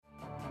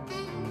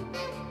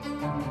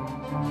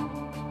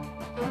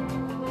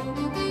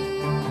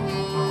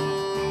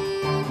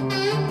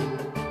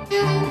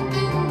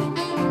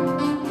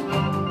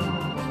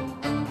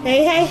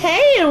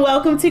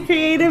welcome to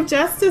Creative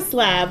Justice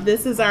Lab.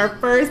 This is our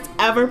first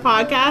ever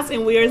podcast,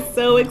 and we are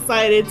so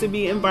excited to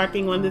be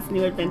embarking on this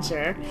new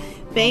adventure.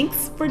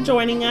 Thanks for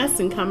joining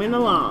us and coming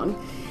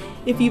along.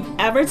 If you've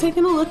ever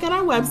taken a look at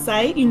our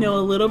website, you know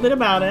a little bit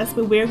about us,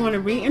 but we're going to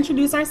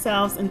reintroduce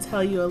ourselves and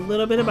tell you a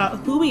little bit about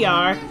who we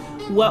are,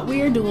 what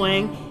we are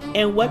doing,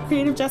 and what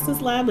Creative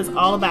Justice Lab is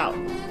all about.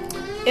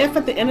 If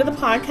at the end of the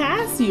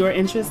podcast you are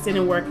interested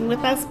in working with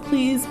us,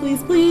 please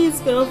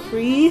feel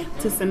free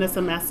to send us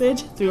a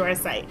message through our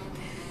site.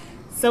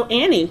 So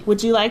Annie,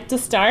 would you like to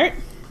start?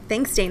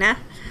 Thanks, Dana.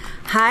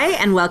 Hi,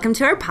 and welcome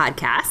to our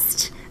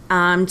podcast.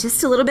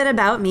 Just a little bit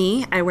about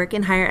me. I work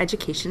in higher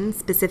education,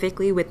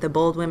 specifically with the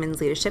Bold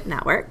Women's Leadership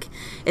Network.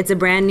 It's a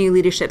brand new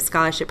leadership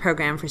scholarship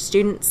program for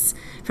students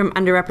from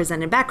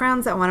underrepresented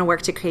backgrounds that want to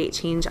work to create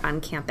change on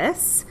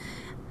campus.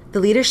 The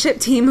leadership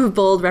team of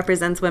Bold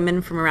represents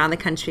women from around the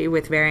country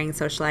with varying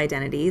social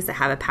identities that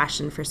have a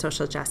passion for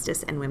social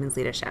justice and women's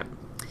leadership.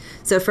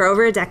 So for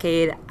over a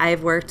decade,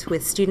 I've worked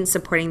with students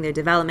supporting their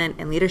development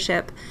and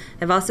leadership.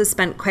 I've also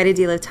spent quite a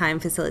deal of time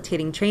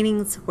facilitating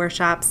trainings,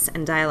 workshops,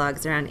 and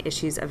dialogues around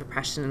issues of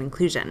oppression and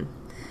inclusion.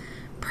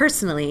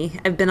 Personally,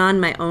 I've been on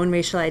my own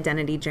racial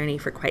identity journey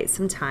for quite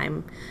some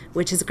time,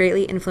 which has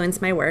greatly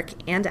influenced my work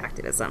and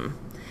activism.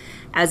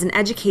 As an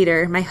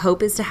educator, my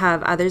hope is to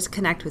have others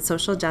connect with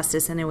social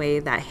justice in a way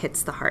that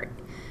hits the heart.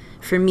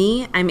 For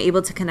me, I'm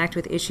able to connect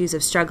with issues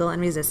of struggle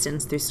and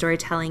resistance through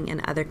storytelling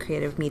and other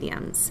creative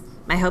mediums.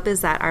 My hope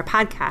is that our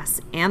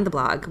podcast and the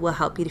blog will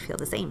help you to feel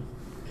the same.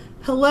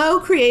 Hello,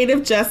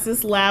 Creative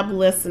Justice Lab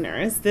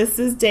listeners. This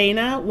is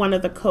Dana, one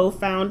of the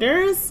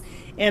co-founders,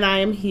 and I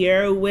am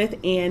here with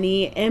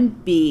Annie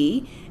and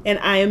B, and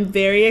I am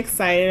very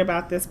excited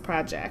about this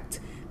project.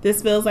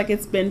 This feels like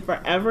it's been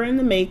forever in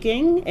the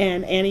making,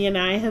 and Annie and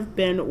I have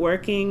been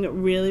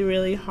working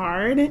really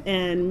hard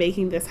and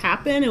making this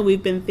happen, and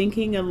we've been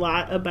thinking a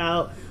lot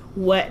about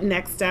what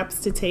next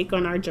steps to take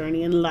on our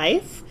journey in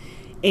life,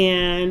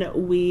 and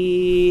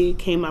we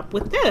came up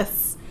with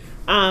this.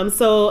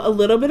 So a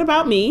little bit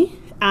about me.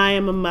 I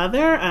am a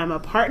mother, I'm a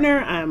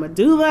partner, I'm a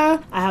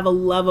doula. I have a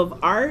love of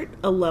art,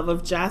 a love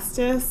of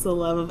justice, a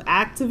love of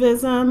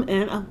activism,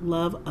 and a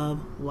love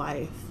of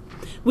life.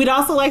 We'd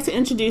also like to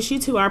introduce you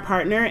to our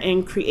partner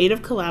and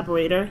creative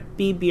collaborator,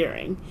 B.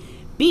 Beering.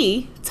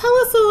 B, tell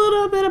us a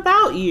little bit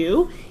about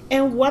you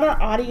and what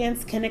our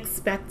audience can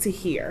expect to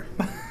hear.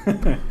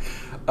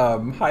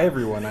 Hi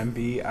everyone, I'm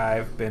B.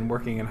 I've been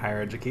working in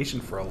higher education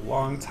for a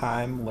long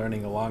time,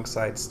 learning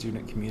alongside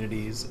student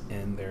communities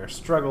in their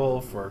struggle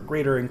for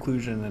greater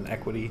inclusion and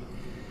equity.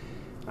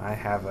 I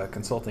have a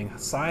consulting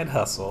side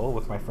hustle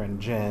with my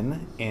friend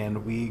Jen,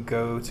 and we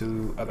go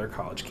to other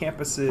college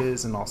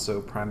campuses and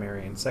also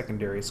primary and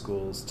secondary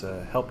schools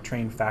to help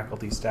train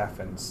faculty, staff,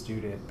 and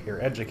student peer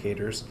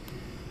educators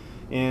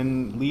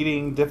in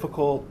leading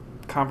difficult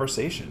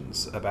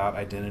conversations about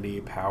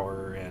identity,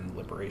 power, and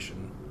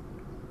liberation.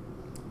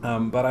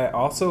 But I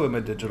also am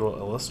a digital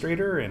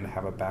illustrator and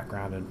have a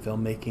background in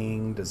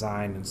filmmaking,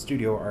 design, and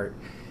studio art.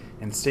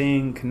 And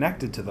staying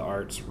connected to the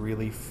arts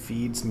really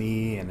feeds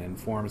me and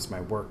informs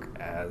my work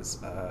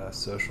as a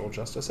social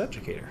justice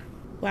educator.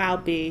 Wow,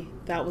 B,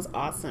 that was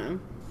awesome.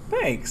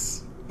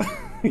 Thanks.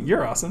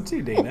 You're awesome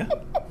too, Dana.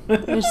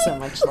 There's so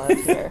much love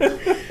here.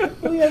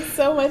 We have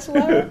so much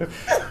love.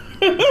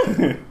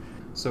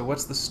 So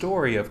what's the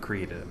story of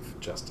Creative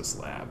Justice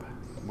Lab?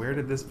 Where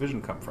did this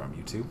vision come from,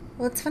 you two?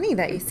 Well, it's funny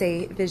that you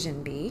say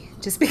vision, B,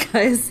 just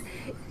because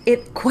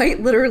it quite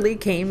literally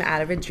came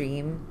out of a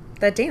dream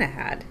that Dana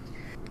had.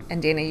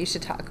 And Dana, you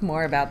should talk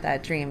more about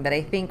that dream. But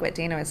I think what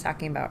Dana was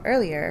talking about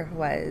earlier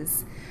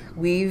was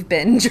we've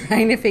been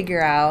trying to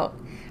figure out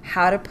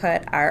how to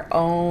put our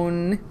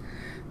own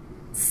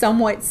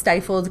somewhat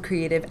stifled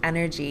creative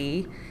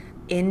energy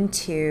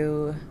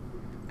into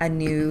a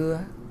new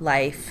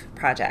life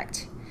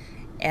project.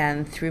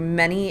 And through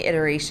many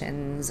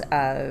iterations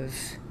of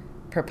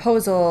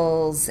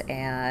proposals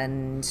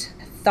and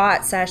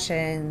thought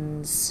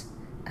sessions,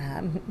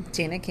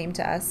 Dana came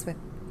to us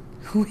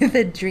with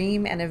a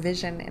dream and a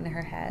vision in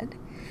her head,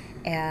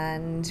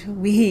 and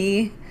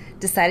we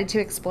decided to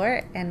explore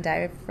it and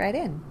dive right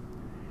in.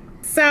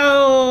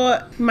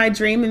 So my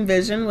dream and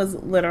vision was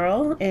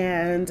literal,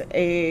 and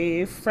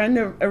a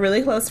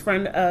really close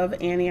friend of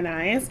Annie and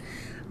I's,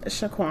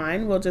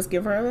 Shaquan, we'll just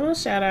give her a little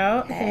shout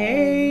out.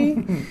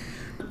 Hey.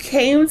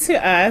 Came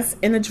to us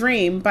in a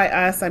dream. By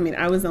us, I mean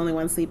I was the only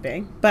one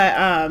sleeping, but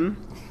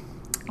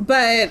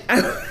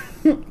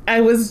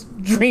I was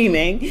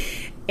dreaming.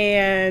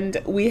 And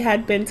we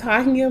had been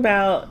talking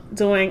about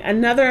doing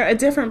a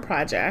different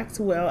project.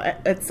 Well,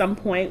 at some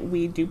point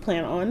we do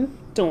plan on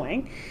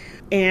doing.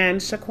 And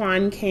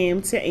Shaquan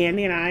came to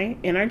Andy and I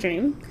in our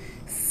dream,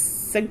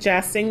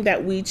 suggesting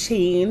that we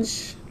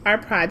change our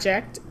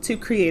project to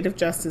Creative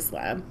Justice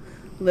Lab.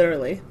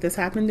 Literally, this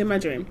happened in my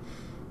dream.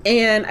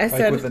 And I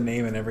said, with the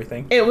name and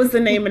everything? It was the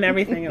name and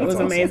everything. It was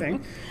awesome.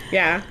 Amazing.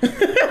 Yeah.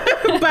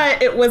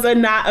 But it was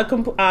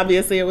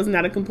obviously it was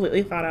not a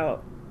completely thought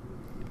out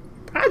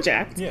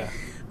project. Yeah.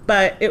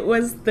 but it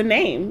was the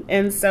name.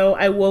 And so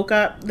I woke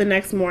up the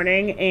next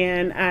morning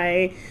and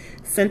I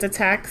sent a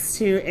text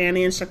to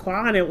Annie and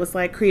Shaquan, and it was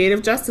like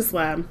Creative Justice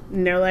Lab.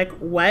 And they're like,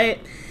 what?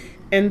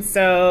 And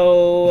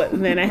so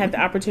then I had the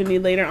opportunity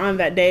later on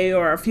that day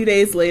or a few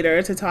days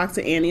later to talk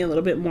to Annie a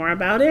little bit more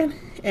about it.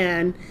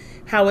 And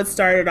how it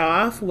started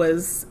off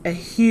was a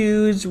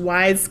huge,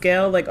 wide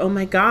scale, like, oh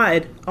my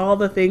God, all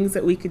the things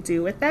that we could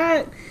do with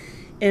that.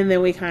 And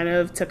then we kind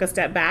of took a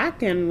step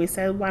back and we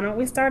said, why don't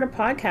we start a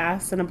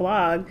podcast and a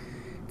blog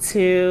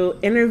to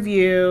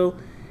interview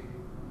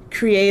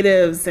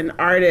creatives and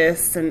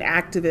artists and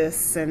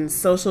activists and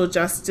social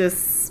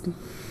justice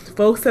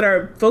folks that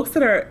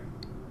are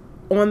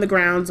on the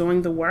ground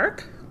doing the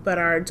work, but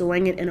are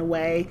doing it in a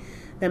way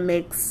that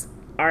makes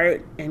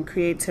art and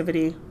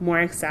creativity more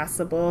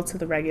accessible to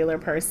the regular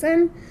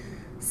person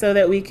so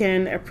that we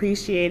can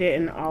appreciate it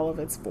in all of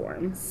its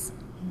forms.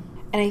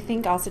 And I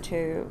think also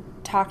to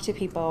talk to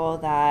people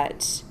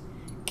that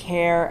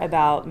care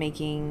about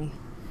making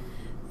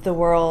the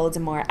world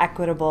more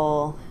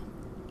equitable,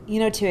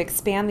 to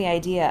expand the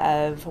idea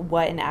of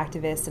what an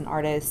activist and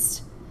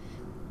artist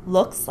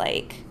looks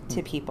like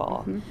to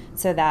people,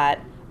 so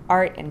that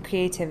art and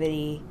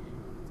creativity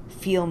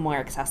feel more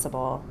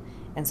accessible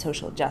and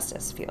social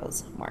justice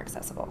feels more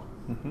accessible.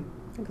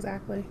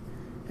 Exactly.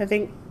 I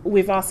think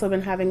we've also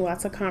been having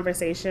lots of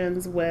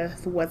conversations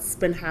with what's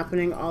been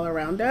happening all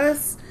around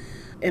us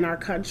in our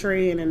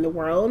country and in the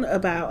world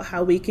about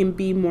how we can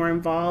be more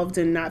involved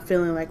and not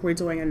feeling like we're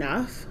doing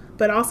enough,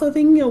 but also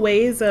thinking of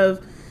ways of,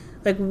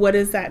 like, what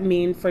does that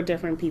mean for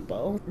different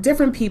people?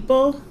 Different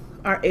people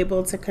are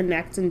able to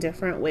connect in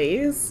different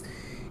ways,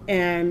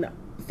 and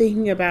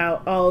thinking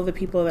about all of the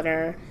people that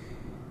are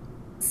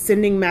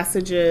sending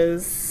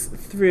messages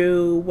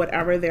through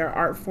whatever their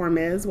art form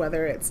is,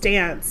 whether it's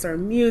dance or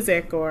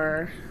music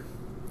or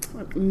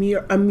a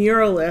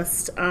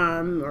muralist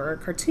or a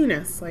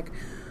cartoonist. Like,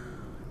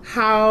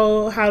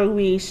 how do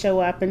we show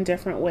up in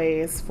different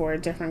ways for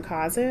different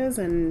causes?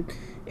 And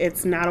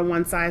it's not a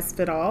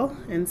one-size-fits-all.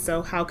 And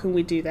so how can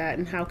we do that?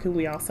 And how can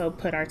we also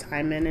put our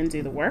time in and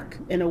do the work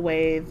in a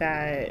way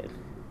that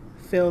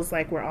feels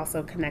like we're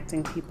also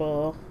connecting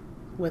people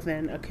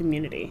within a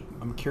community?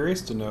 I'm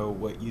curious to know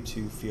what you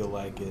two feel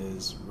like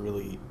is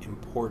really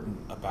important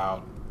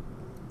about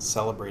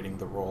celebrating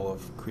the role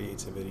of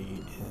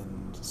creativity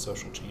in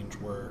social change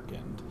work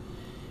and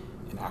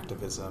in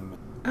activism.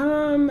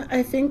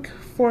 I think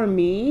for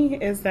me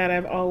is that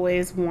I've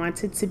always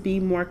wanted to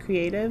be more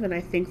creative, and I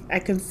think I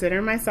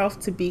consider myself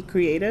to be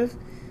creative,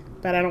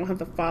 but I don't have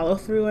the follow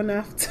through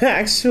enough to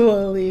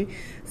actually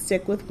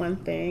stick with one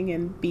thing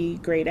and be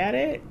great at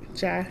it.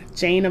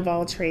 Jane of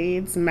all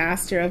trades,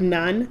 master of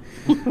none.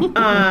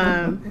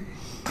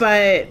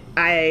 But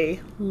I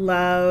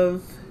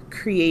love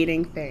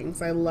creating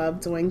things. I love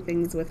doing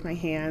things with my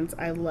hands.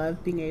 I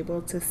love being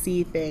able to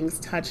see things,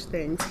 touch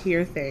things,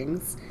 hear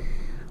things.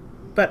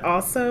 But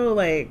also,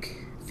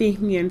 like,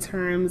 thinking in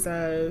terms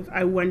of,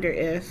 I wonder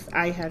if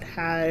I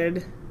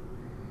had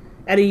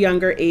at a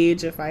younger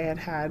age, if I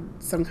had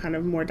some kind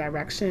of more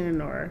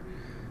direction or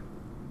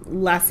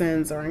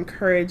lessons or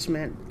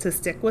encouragement to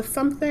stick with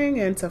something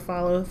and to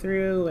follow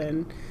through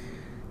and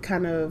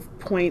kind of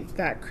point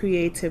that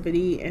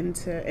creativity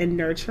into, and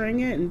nurturing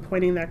it and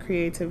pointing that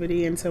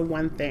creativity into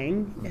one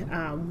thing.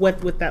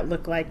 What would that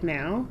look like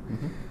now?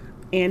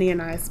 Annie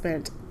and I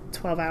spent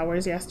 12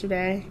 hours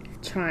yesterday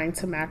trying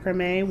to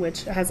macrame,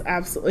 which has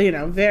absolutely,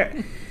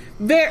 very,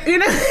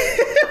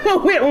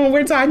 when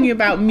we're talking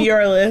about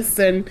muralists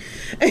and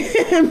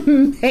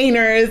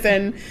painters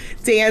and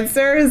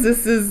dancers,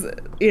 this is,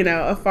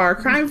 a far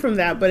cry from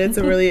that, but it's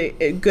a really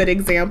good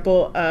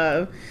example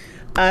of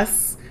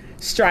us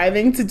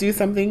striving to do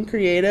something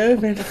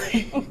creative, and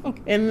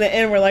in the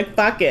end we're like,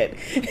 fuck it.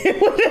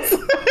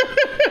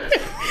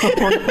 But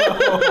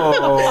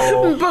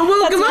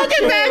we'll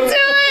get back to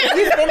it.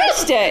 You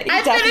finished it.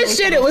 I finished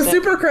it. It was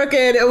super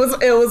crooked. It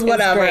was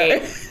whatever.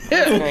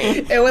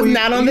 It was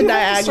not on the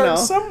diagonal. Have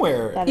to start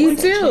somewhere. You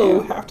do.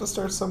 You have to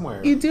start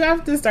somewhere. You do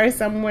have to start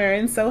somewhere.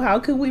 And so how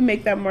can we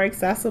make that more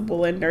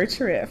accessible and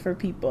nurture it for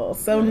people?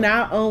 So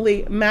not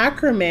only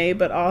macrame,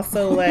 but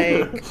also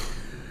like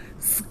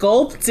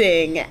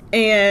sculpting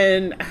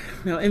and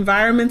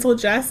environmental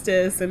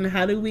justice, and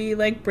how do we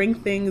like bring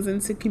things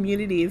into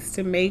communities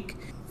to make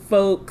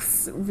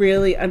folks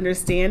really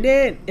understand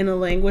it in a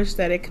language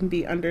that it can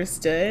be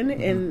understood.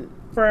 And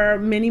for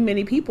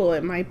many people,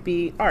 it might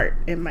be art.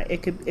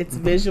 It's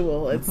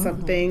visual. It's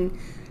something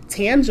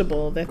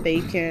tangible that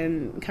they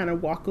can kind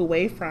of walk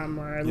away from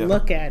or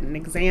look at and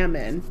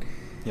examine.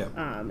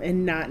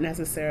 And not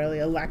necessarily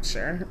a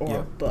lecture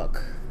or a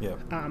book.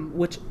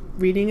 Which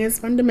reading is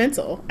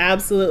fundamental,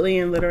 absolutely,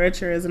 and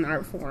literature is an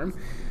art form.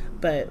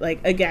 But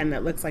like, again,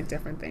 that looks like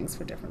different things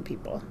for different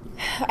people.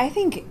 I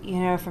think,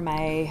 for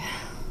my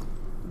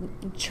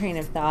train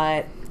of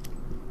thought,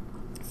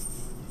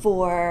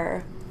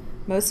 for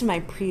most of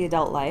my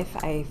pre-adult life,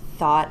 I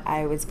thought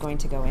I was going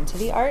to go into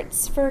the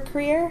arts for a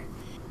career,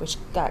 which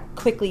got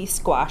quickly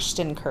squashed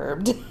and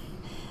curbed.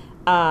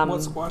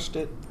 What squashed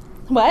it?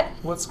 What?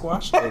 What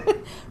squashed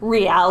it?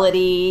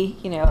 Reality,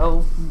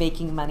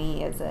 making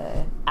money as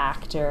a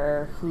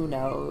actor. Who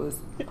knows?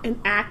 An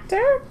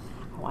actor?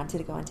 I wanted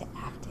to go into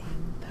acting.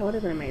 That would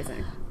have been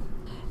amazing.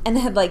 And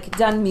had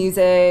done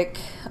music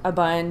a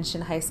bunch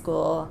in high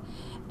school,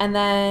 and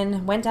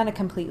then went down a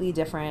completely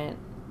different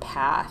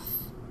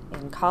path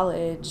in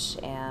college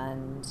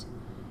and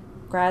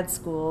grad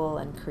school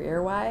and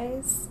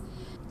career-wise.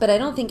 But I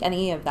don't think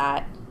any of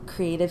that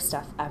creative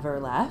stuff ever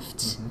left.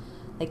 Mm-hmm.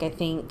 I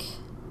think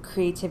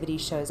creativity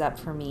shows up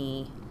for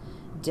me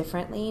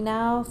differently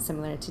now,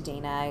 similar to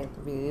Dana. I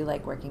really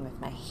like working with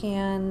my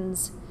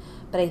hands,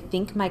 but I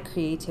think my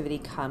creativity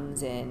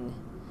comes in,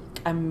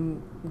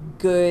 I'm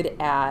good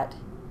at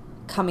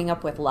coming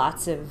up with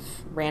lots of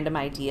random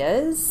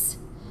ideas,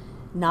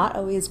 not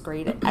always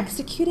great at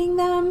executing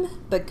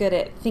them, but good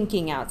at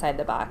thinking outside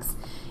the box.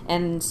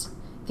 And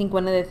I think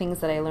one of the things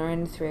that I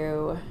learned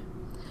through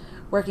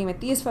working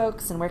with these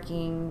folks and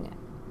working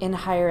in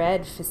higher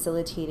ed,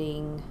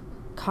 facilitating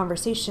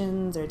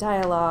conversations or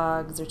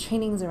dialogues or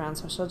trainings around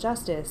social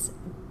justice,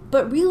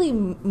 but really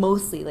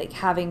mostly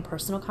having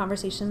personal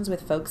conversations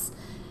with folks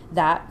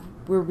that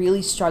were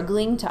really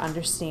struggling to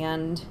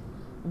understand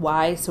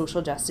why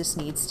social justice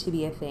needs to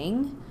be a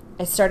thing.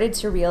 I started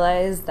to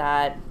realize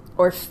that,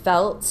 or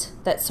felt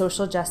that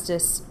social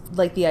justice,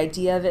 the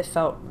idea of it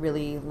felt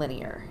really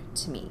linear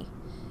to me.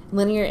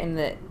 Linear in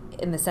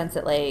the sense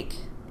that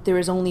there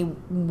was only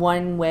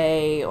one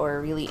way or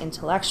a really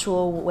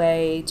intellectual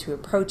way to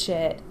approach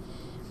it,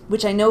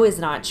 which I know is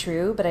not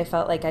true, but I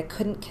felt like I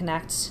couldn't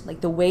connect,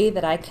 the way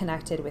that I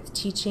connected with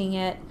teaching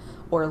it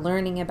or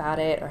learning about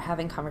it or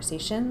having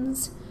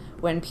conversations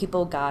when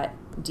people got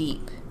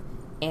deep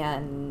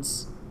and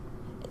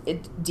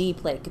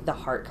deep, the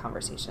heart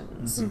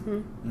conversations. Mm-hmm.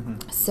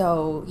 Mm-hmm.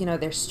 So,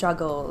 their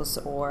struggles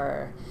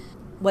or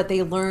what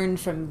they learned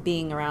from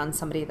being around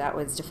somebody that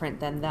was different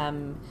than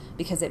them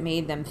because it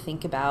made them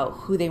think about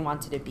who they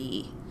wanted to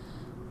be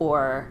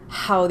or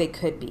how they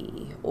could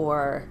be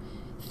or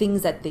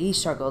things that they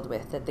struggled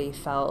with that they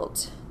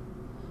felt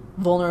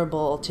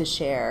vulnerable to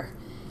share.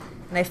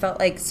 And I felt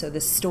so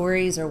the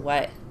stories are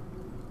what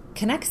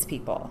connects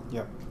people.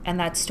 Yep. And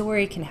that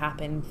story can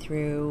happen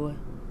through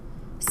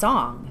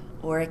song,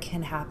 or it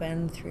can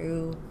happen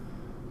through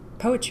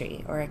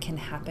poetry, or it can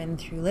happen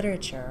through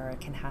literature, or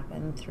it can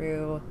happen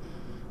through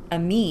a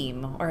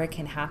meme, or it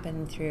can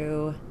happen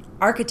through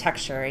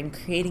architecture and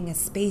creating a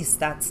space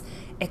that's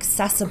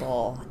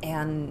accessible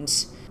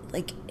and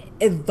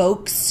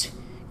evokes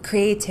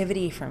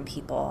creativity from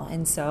people.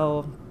 And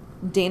so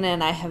Dana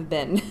and I have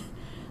been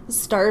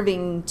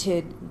starving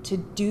to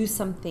do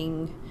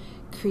something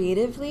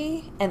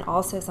creatively and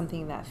also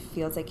something that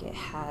feels like it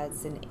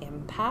has an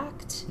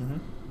impact, Mm-hmm.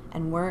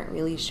 and weren't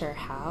really sure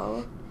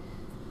how.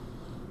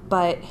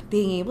 But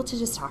being able to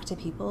just talk to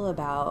people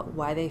about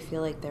why they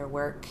feel like their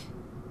work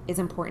is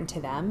important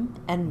to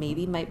them and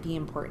maybe might be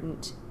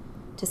important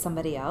to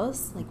somebody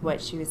else,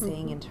 what she was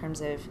saying in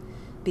terms of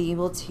being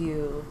able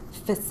to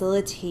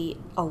facilitate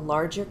a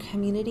larger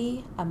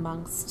community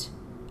amongst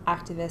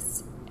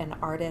activists and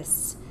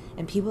artists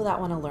and people that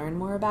want to learn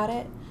more about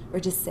it, or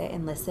just sit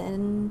and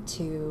listen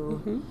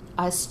to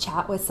us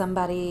chat with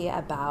somebody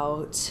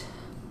about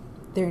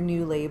their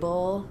new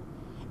label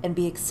and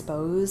be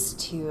exposed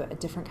to a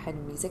different kind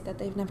of music that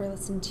they've never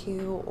listened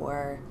to,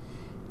 or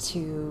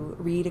to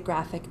read a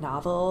graphic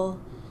novel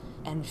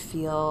and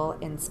feel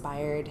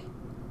inspired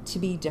to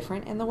be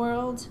different in the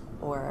world,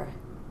 or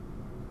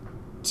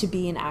to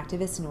be an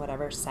activist in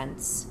whatever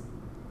sense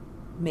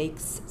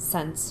makes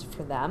sense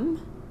for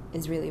them,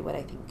 is really what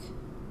I think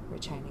we're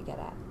trying to get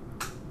at.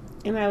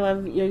 And I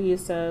love your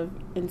use of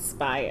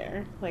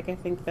inspire. I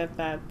think that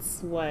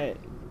that's what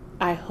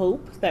I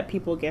hope that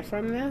people get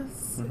from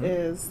this,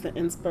 is the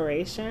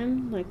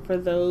inspiration. For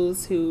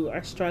those who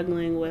are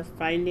struggling with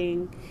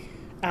finding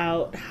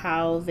out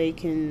how they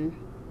can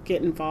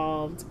get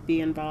involved,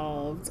 be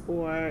involved,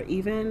 or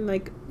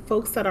even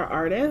folks that are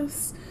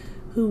artists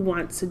who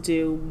want to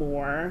do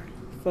more,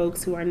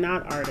 folks who are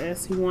not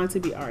artists who want to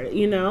be artists,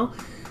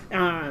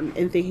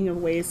 and thinking of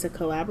ways to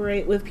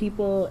collaborate with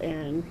people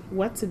and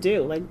what to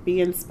do, be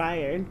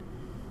inspired,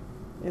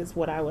 is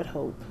what I would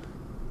hope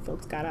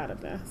folks got out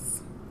of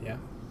this. Yeah.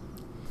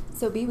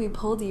 So B, we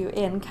pulled you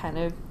in kind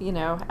of,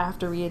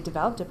 after we had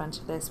developed a bunch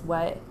of this.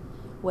 What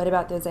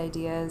about those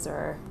ideas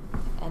or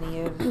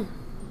any of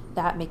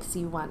that makes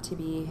you want to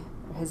be,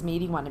 or has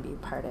made you want to be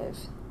part of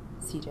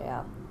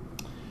CJL?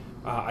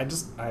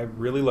 I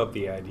really love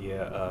the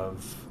idea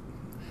of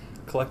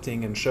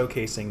collecting and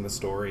showcasing the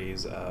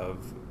stories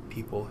of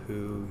people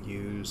who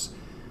use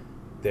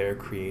their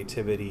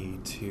creativity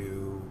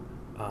to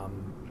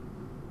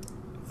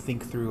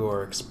think through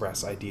or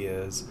express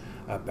ideas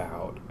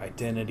about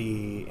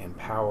identity and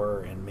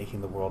power and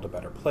making the world a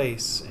better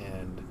place.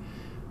 And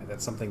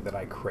that's something that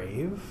I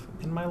crave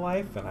in my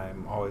life, and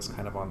I'm always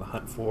kind of on the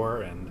hunt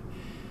for. And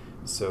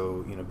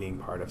so, being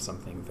part of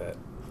something that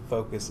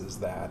focuses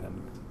that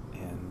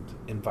and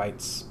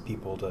invites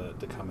people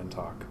to come and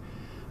talk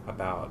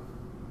about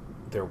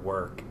their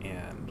work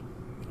and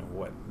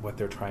what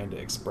they're trying to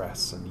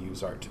express and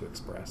use art to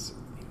express.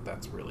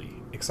 That's really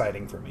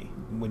exciting for me.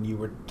 When you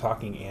were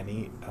talking,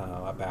 Annie,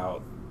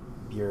 about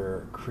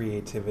your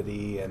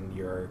creativity and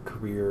your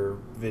career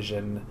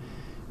vision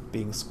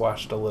being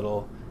squashed a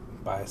little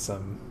by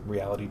some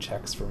reality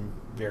checks from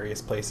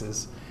various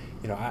places,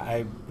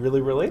 I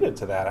really related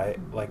to that.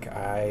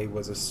 I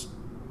was a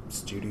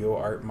studio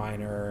art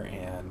minor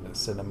and a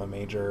cinema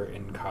major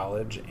in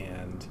college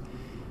and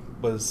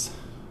was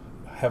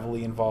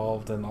heavily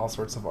involved in all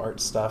sorts of art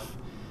stuff,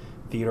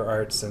 theater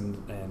arts and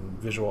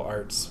visual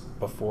arts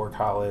before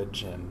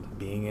college. And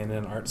being in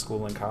an art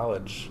school in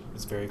college,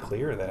 it's very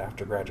clear that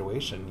after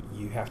graduation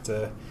you have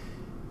to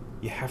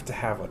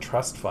have a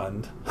trust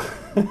fund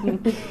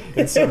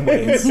in some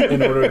ways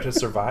in order to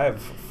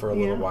survive for a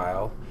little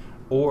while,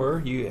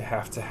 or you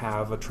have to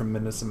have a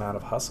tremendous amount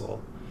of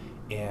hustle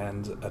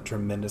and a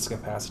tremendous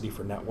capacity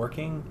for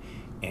networking.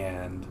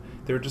 And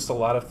there were just a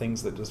lot of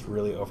things that just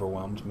really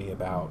overwhelmed me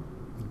about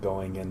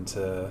going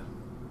into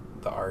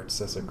the arts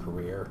as a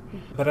career.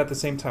 But at the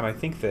same time, I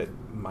think that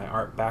my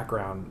art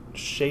background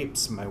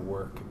shapes my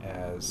work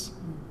as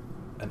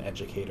an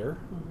educator.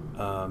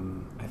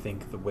 I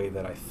think the way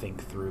that I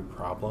think through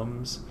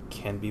problems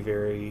can be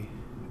very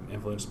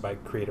influenced by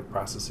creative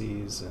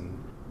processes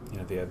and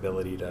the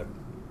ability to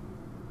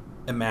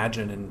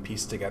imagine and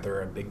piece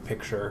together a big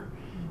picture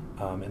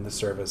in the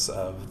service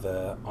of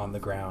the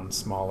on-the-ground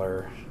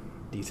smaller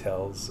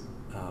details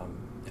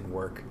in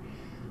work.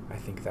 I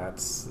think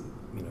that's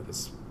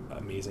this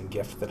amazing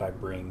gift that I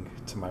bring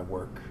to my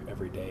work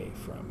every day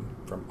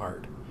from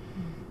art.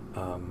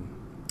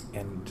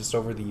 And just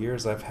over the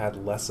years, I've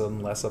had less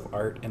and less of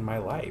art in my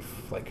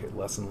life, like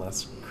less and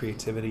less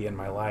creativity in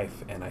my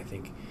life, and I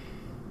think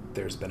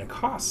there's been a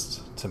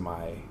cost to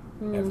my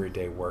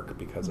everyday work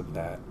because of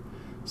that.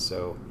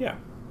 So yeah,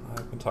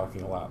 I've been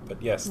talking a lot,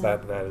 but yes,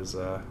 that is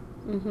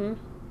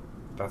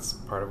that's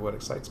part of what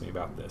excites me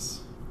about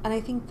this. And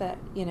I think that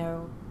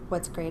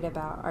what's great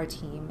about our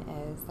team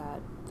is that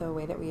the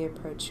way that we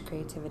approach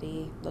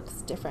creativity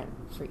looks different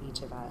for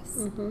each of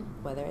us,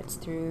 whether it's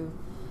through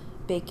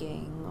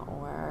baking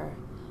or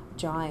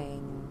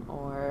drawing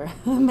or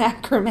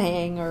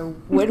macrameing or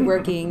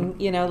woodworking,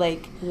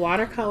 like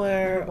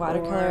watercolor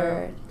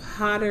or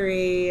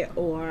pottery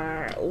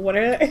or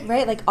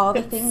right, like all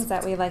the things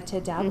that we like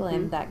to dabble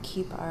in that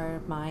keep our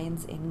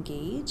minds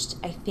engaged,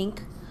 I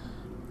think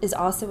is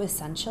also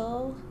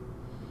essential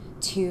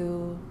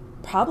to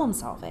problem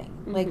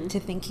solving, like to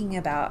thinking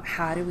about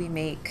how do we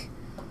make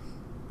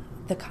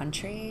the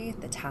country,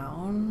 the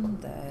town,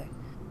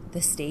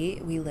 the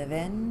state we live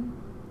in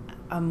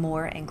a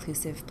more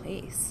inclusive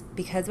place.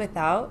 Because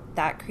without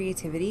that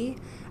creativity,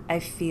 I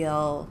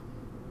feel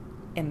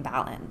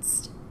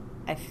imbalanced.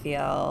 I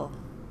feel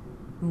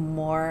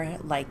more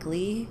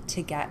likely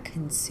to get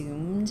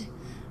consumed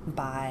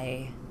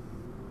by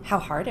how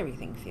hard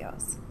everything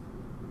feels.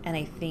 And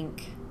I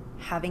think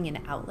having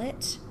an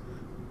outlet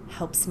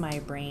helps my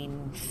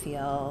brain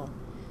feel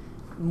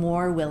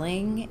more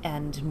willing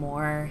and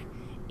more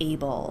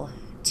able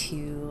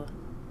to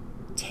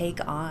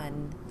take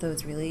on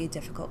those really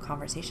difficult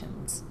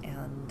conversations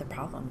and the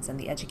problems and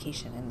the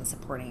education and the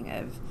supporting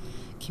of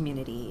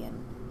community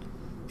and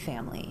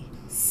family.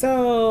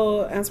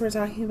 So as we're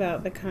talking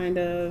about the kind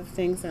of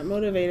things that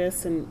motivate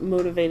us and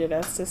motivated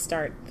us to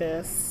start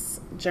this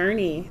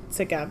journey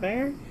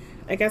together,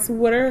 I guess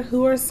who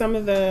are some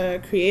of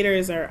the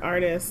creators or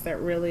artists that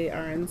really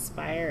are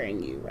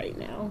inspiring you right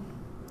now?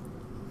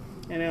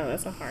 I know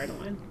that's a hard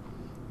one.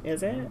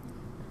 Is it?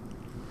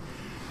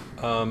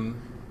 I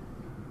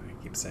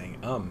keep saying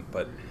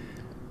but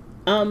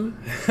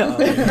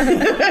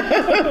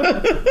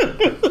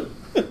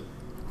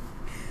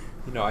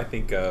I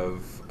think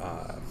of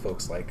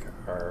folks like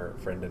our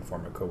friend and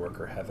former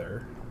coworker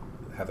Heather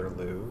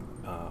Liu,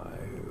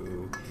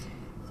 who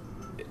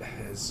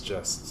is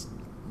just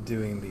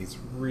doing these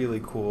really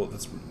cool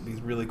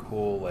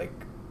like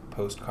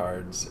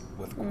postcards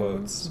with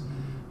quotes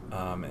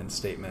and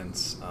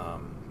statements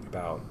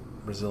about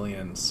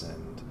resilience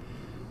and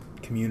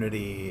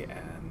community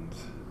and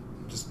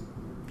just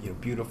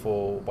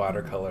beautiful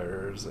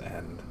watercolors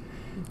and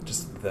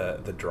just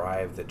the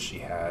drive that she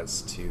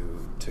has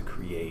to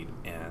create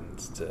and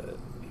to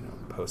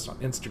post on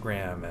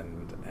Instagram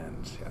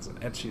and she has an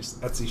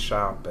Etsy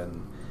shop.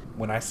 And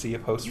when I see a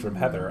post from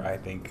Heather, I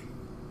think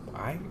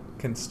I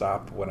can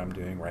stop what I'm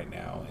doing right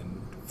now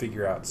and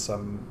figure out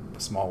some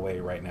small way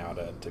right now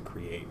to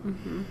create,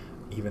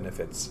 even if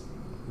it's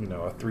a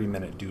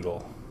 3-minute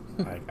doodle.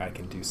 I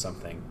can do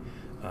something.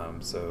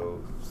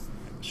 So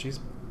she's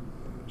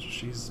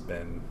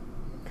been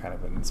kind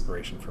of an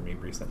inspiration for me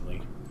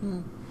recently.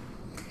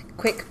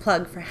 Quick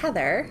plug for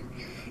Heather.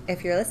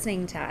 If you're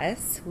listening to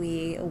us,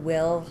 we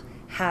will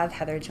have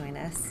Heather join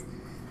us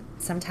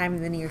sometime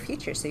in the near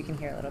future so you can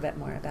hear a little bit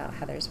more about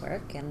Heather's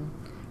work and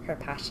her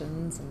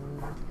passions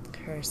and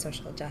her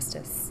social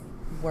justice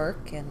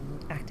work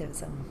and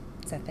activism.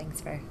 So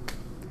thanks for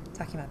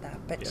talking about that.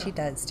 But she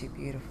does do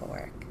beautiful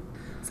work.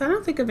 So I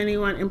don't think of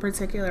anyone in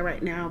particular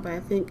right now, but I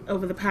think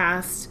over the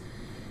past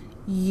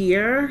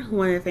year,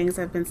 one of the things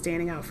that have been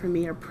standing out for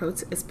me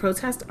is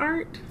protest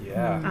art.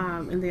 Yeah.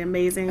 And the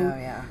amazing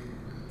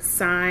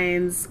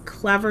signs,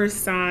 clever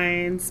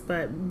signs,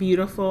 but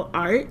beautiful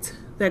art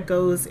that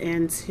goes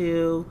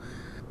into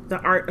the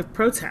art of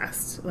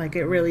protest. Like,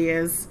 it really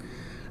is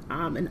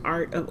an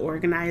art of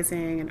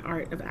organizing, an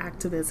art of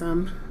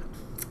activism,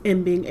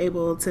 and being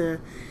able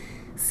to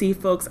see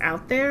folks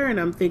out there. And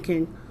I'm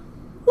thinking,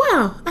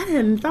 wow, I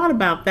hadn't thought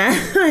about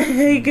that.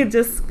 You could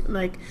just,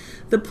 like,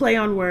 the play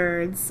on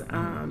words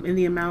and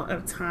the amount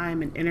of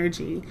time and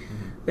energy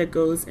that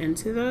goes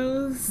into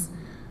those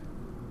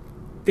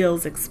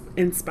feels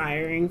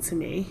inspiring to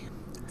me.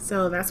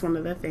 So that's one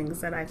of the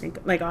things that I think,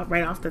 like,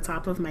 right off the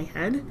top of my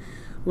head,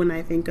 when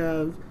I think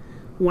of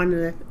one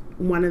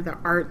of the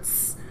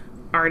artists,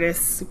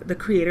 the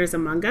creators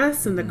among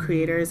us, and the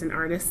creators and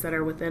artists that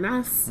are within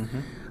us.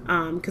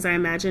 Because I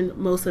imagine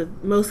most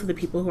of the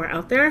people who are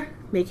out there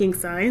making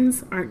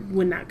signs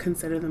would not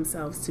consider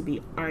themselves to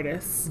be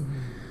artists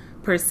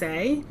per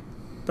se,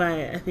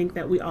 but I think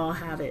that we all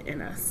have it in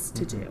us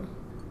to do.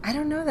 I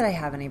don't know that I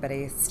have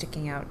anybody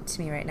sticking out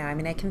to me right now. I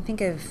mean, I can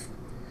think of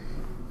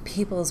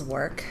people's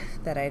work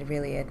that I'd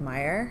really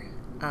admire.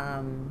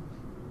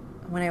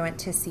 When I went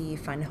to see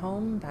Fun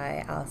Home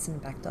by Alison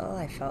Bechtel,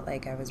 I felt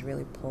like I was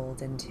really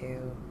pulled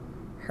into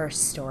her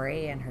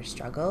story and her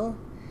struggle,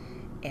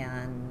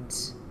 and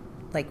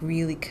like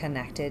really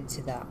connected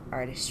to the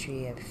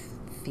artistry of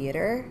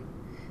theater,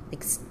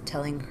 like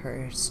telling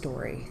her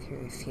story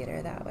through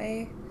theater that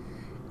way.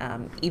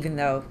 Even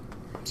though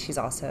she's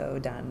also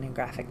done a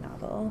graphic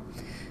novel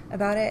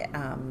about it.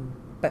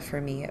 But for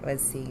me, it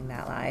was seeing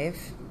that live.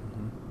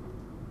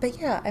 But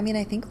yeah, I mean,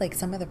 I think like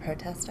some of the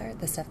protest art,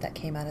 the stuff that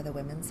came out of the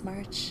Women's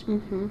March,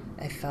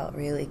 I felt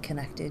really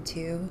connected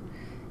to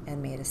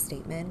and made a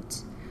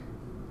statement.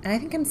 And I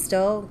think I'm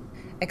still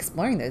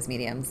exploring those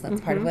mediums. That's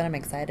part of what I'm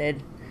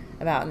excited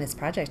about in this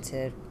project,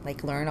 to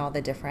like learn all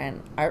the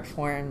different art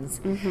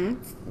forms.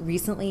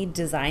 Recently,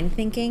 design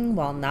thinking,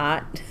 while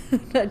not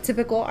a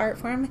typical art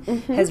form,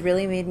 has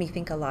really made me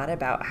think a lot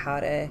about how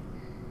to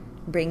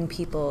bring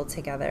people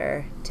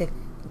together to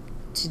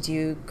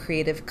do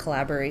creative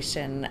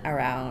collaboration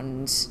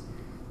around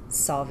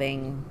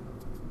solving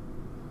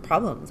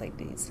problems like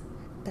these.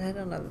 But I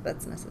don't know that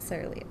that's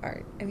necessarily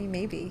art. I mean,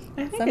 maybe.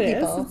 I think it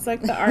is. It's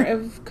like the art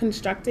of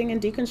constructing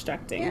and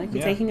deconstructing. Like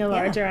you're taking a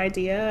larger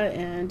idea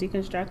and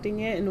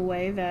deconstructing it in a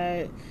way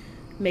that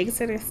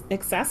makes it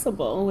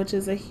accessible, which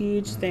is a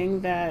huge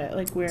thing that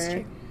like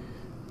we're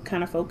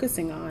kind of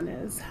focusing on,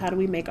 is how do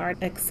we make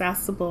art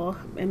accessible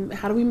and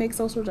how do we make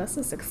social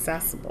justice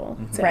accessible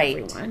to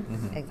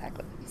everyone.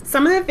 Exactly.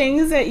 Some of the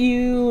things that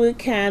you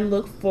can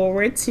look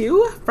forward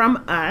to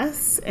from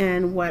us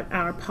and what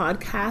our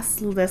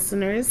podcast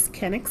listeners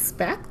can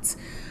expect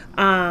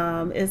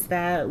is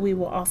that we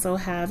will also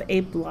have a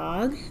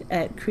blog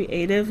at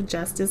Creative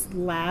Justice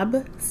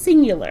Lab,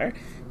 singular,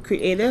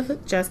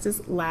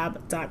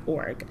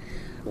 creativejusticelab.org,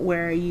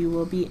 where you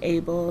will be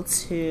able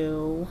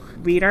to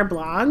read our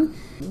blog.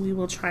 We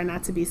will try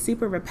not to be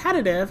super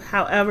repetitive.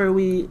 However,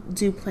 we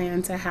do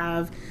plan to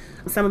have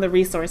some of the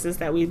resources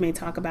that we may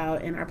talk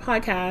about in our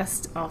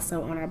podcast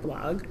also on our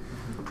blog.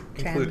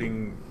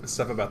 Including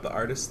stuff about the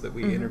artists that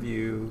we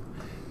interview,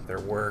 their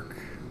work,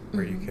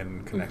 where you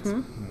can connect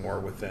more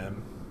with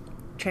them.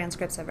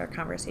 Transcripts of our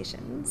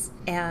conversations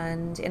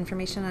and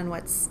information on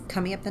what's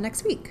coming up the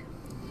next week.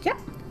 Yeah.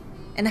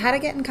 And how to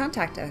get in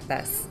contact with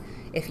us.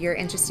 If you're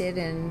interested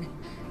in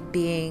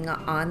being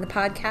on the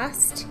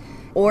podcast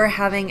or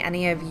having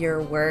any of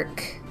your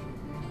work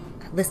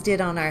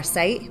listed on our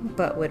site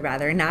but would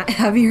rather not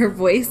have your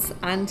voice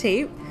on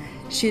tape,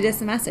 shoot us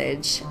a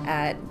message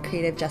at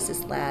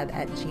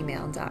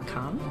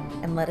creativejusticelab@gmail.com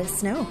and let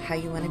us know how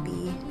you want to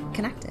be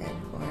connected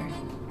or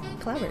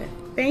collaborative.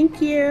 Thank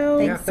you.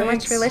 Thanks so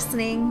much for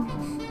listening.